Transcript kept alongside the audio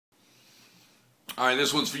All right,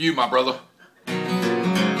 this one's for you, my brother.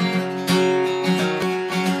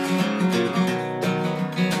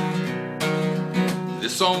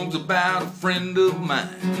 This song's about a friend of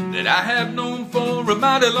mine that I have known for a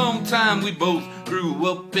mighty long time. We both grew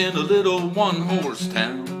up in a little one-horse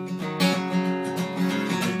town.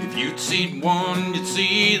 If you'd seen one, you'd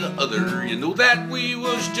see the other. You know that we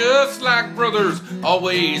was just like brothers,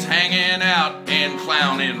 always hanging out and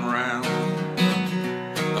clowning around.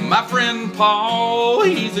 My friend Paul,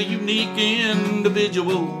 he's a unique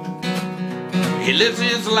individual. He lives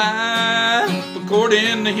his life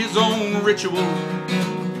according to his own ritual.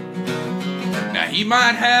 Now he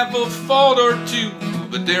might have a fault or two,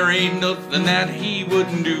 but there ain't nothing that he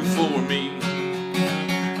wouldn't do for me.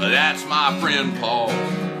 That's my friend Paul.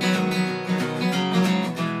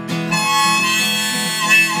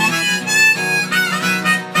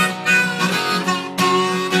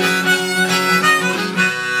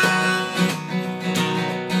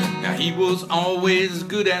 He was always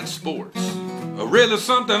good at sports, really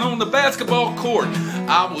something on the basketball court.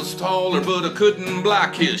 I was taller, but I couldn't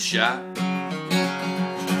block his shot.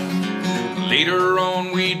 Later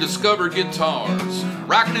on we discovered guitars,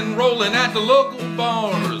 rocking and rolling at the local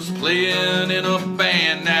bars, playing in a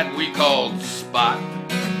band that we called Spot.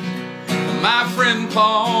 My friend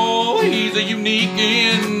Paul, he's a unique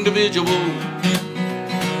individual.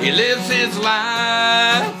 He lives his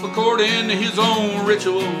life according to his own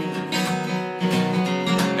ritual.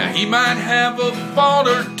 Now he might have a fault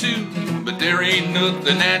or two, but there ain't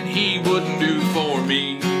nothing that he wouldn't do for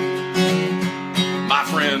me. My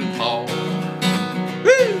friend Paul.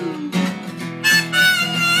 Woo!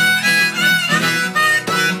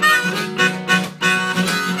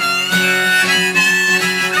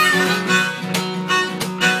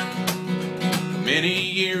 Many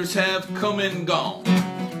years have come and gone,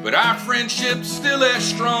 but our friendship's still as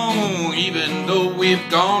strong, even though we've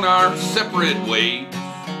gone our separate ways.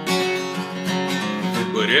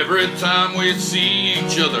 But every time we see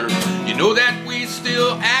each other, you know that we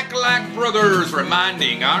still act like brothers,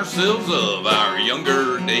 reminding ourselves of our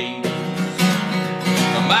younger days.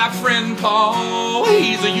 My friend Paul,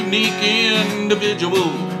 he's a unique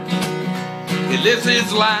individual. He lives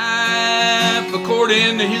his life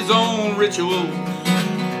according to his own ritual.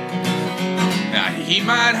 Now he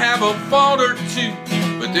might have a fault or two,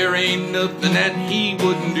 but there ain't nothing that he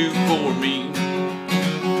wouldn't do for me.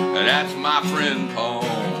 That's my friend Paul.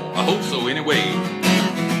 I hope so anyway.